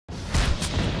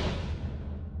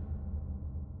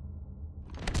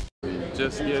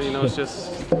Just, yeah, you know, it's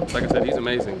just, like I said, he's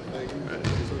amazing.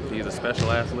 He's a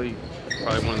special athlete,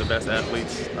 probably one of the best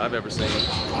athletes I've ever seen.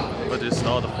 But just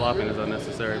all the flopping is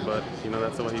unnecessary, but, you know,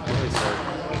 that's the way he plays. So,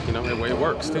 you know, the way it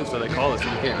works, too, so they call us,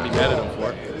 so you can't be mad at him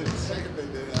for it.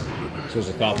 So there's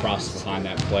a thought process behind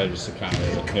that play, just to kind of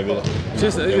maybe.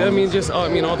 I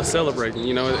mean, all the celebrating.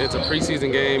 You know, it's a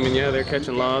preseason game, and yeah, they're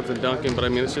catching lobs and dunking, but I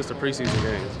mean, it's just a preseason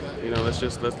game. You know, let's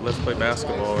play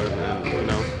basketball, and you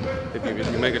know, if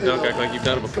you make a dunk, act like you've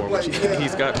done it before. Which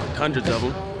he's got hundreds of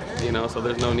them. You know, so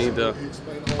there's no need to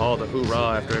all the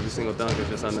hoorah after every single dunk is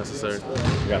just unnecessary.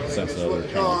 You got the sense that they're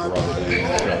trying to rub it in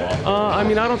and show off. I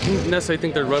mean, I don't necessarily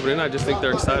think they're rubbing it in. I just think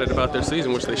they're excited about their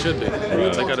season, which they should be.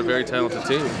 Right. They got a very talented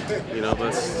team. You know,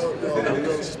 let's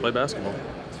just play basketball.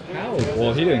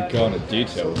 Well, he didn't go into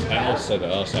detail. Al said to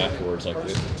us afterwards, like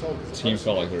the team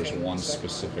felt like there's one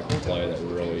specific play that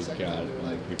really got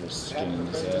people's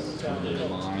skins at their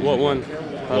mind. What one?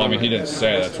 Well, I mean, he didn't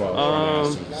say. That's why I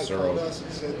was trying to ask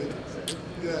him.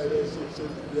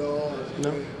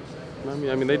 No.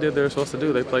 I mean, they did what they were supposed to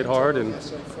do. They played hard, and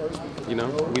you know,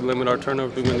 we limit our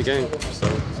turnovers to win the game. So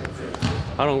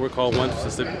I don't recall one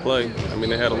specific play. I mean,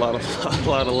 they had a lot of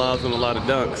lobs and a lot of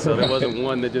dunks, so there wasn't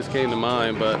one that just came to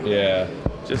mind. But yeah,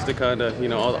 just to kind of, you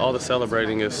know, all the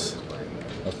celebrating is.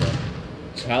 Okay.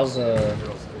 So how's you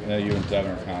know, you and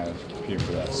Devin are kind of competing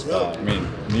for that spot. I mean,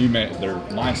 their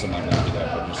mindset might not be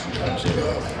that, but just in terms of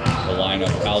the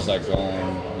lineup, how's that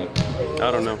going? I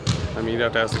don't know. I mean, you'd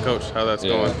have to ask the coach how that's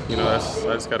going. You know, I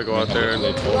just got to go out there and.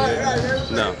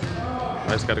 No.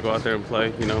 I just got to go out there and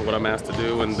play, you know, what I'm asked to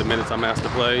do and the minutes I'm asked to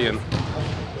play, and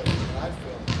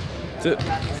that's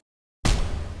it.